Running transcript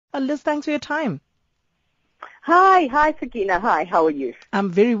Liz, thanks for your time. Hi, Sakina. Hi, how are you?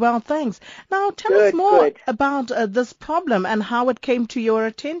 I'm very well, thanks. Now, tell us more Good. about this problem and how it came to your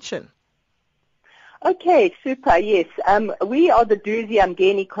attention. Okay, super, yes. We are the Duzi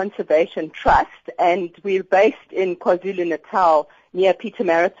uMgeni Conservation Trust, and we're based in KwaZulu-Natal near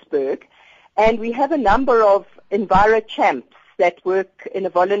Pietermaritzburg. And we have a number of Enviro champs that work in a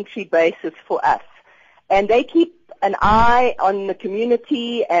voluntary basis for us. And they keep an eye on the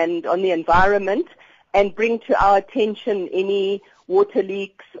community and on the environment and bring to our attention any water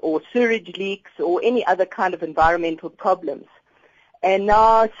leaks or sewage leaks or any other kind of environmental problems. And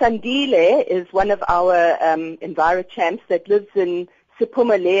now Sandile is one of our Enviro champs that lives in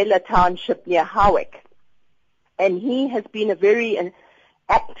Siphumelela Township near Howick. And he has been a very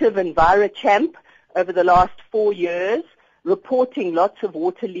active Enviro champ over the last 4 years, reporting lots of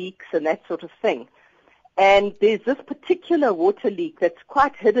water leaks and that sort of thing. And there's this particular water leak that's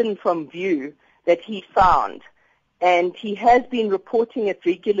quite hidden from view that he found. And he has been reporting it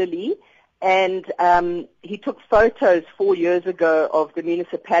regularly. And he took photos 4 years ago of the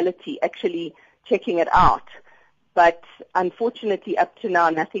municipality actually checking it out. But unfortunately, up to now,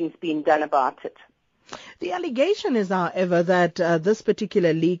 nothing's been done about it. The allegation is, however, that this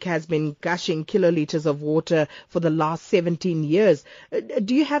particular leak has been gushing kiloliters of water for the last 17 years.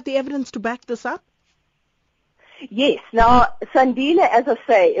 Do you have the evidence to back this up? Yes. Now, Sandile, as I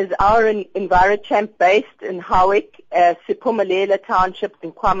say, is our Enviro champ based in Howick, Siphumelela Township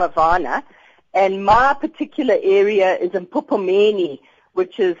in KwaMavana. And my particular area is in Mpuphumeni,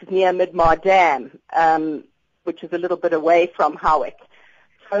 which is near Midmar Dam, which is a little bit away from Howick.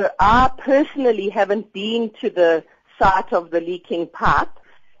 So I personally haven't been to the site of the leaking pipe,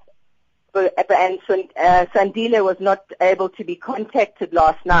 and Sandile was not able to be contacted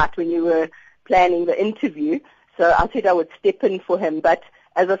last night when you were planning the interview. So I said I would step in for him. But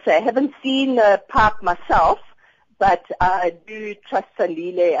as I say, I haven't seen the pipe myself, but I do trust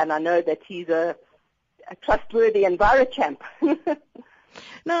Sandile, and I know that he's a trustworthy Enviro champ.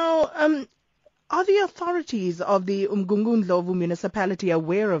 Now, are the authorities of the uMgungundlovu municipality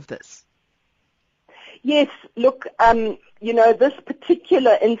aware of this? Yes. Look, this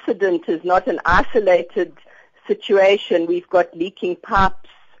particular incident is not an isolated situation. We've got leaking pipes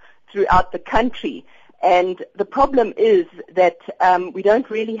throughout the country. And the problem is that we don't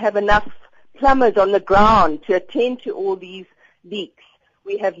really have enough plumbers on the ground to attend to all these leaks.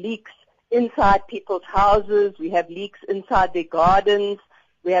 We have leaks inside people's houses. We have leaks inside their gardens.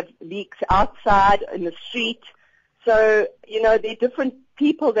 We have leaks outside in the street. So, there are different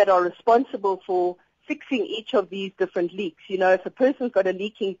people that are responsible for fixing each of these different leaks. If a person's got a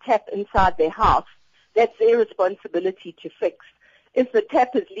leaking tap inside their house, that's their responsibility to fix. If the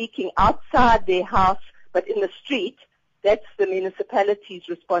tap is leaking outside their house but in the street, that's the municipality's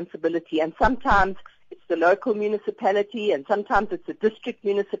responsibility. And sometimes it's the local municipality, and sometimes it's the district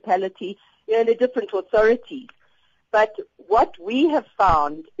municipality. They're different authorities. But what we have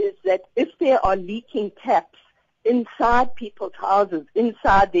found is that if there are leaking taps inside people's houses,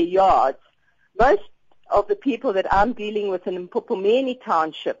 inside their yards, most of the people that I'm dealing with in Mpuphumeni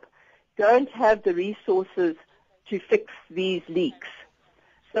Township don't have the resources to fix these leaks.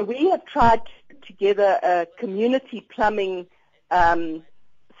 So we have tried to put together a community plumbing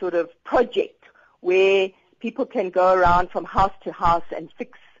sort of project where people can go around from house to house and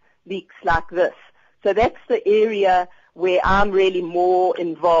fix leaks like this. So that's the area where I'm really more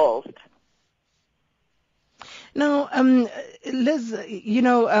involved. Now, Liz,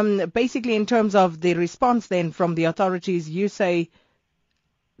 basically in terms of the response then from the authorities, you say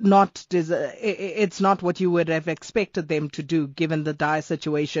it's not what you would have expected them to do given the dire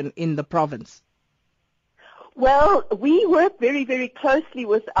situation in the province. Well, we work very, very closely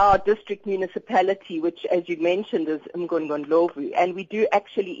with our district municipality, which, as you mentioned, is uMgungundlovu, and we do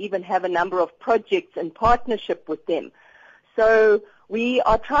actually even have a number of projects in partnership with them. So we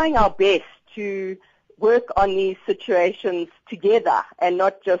are trying our best to work on these situations together and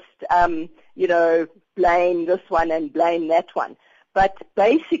not just, blame this one and blame that one. But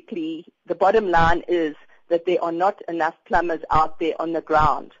basically, the bottom line is that there are not enough plumbers out there on the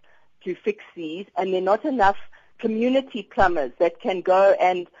ground to fix these, and there are not enough community plumbers that can go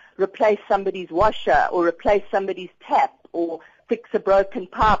and replace somebody's washer or replace somebody's tap or fix a broken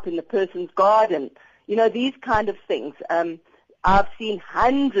pipe in the person's garden. These kind of things. I've seen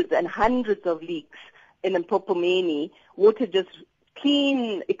hundreds and hundreds of leaks in Mpuphumeni, water just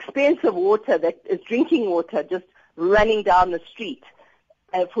clean, expensive water that is drinking water just running down the street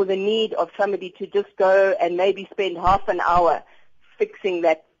for the need of somebody to just go and maybe spend half an hour fixing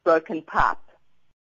that broken pipe.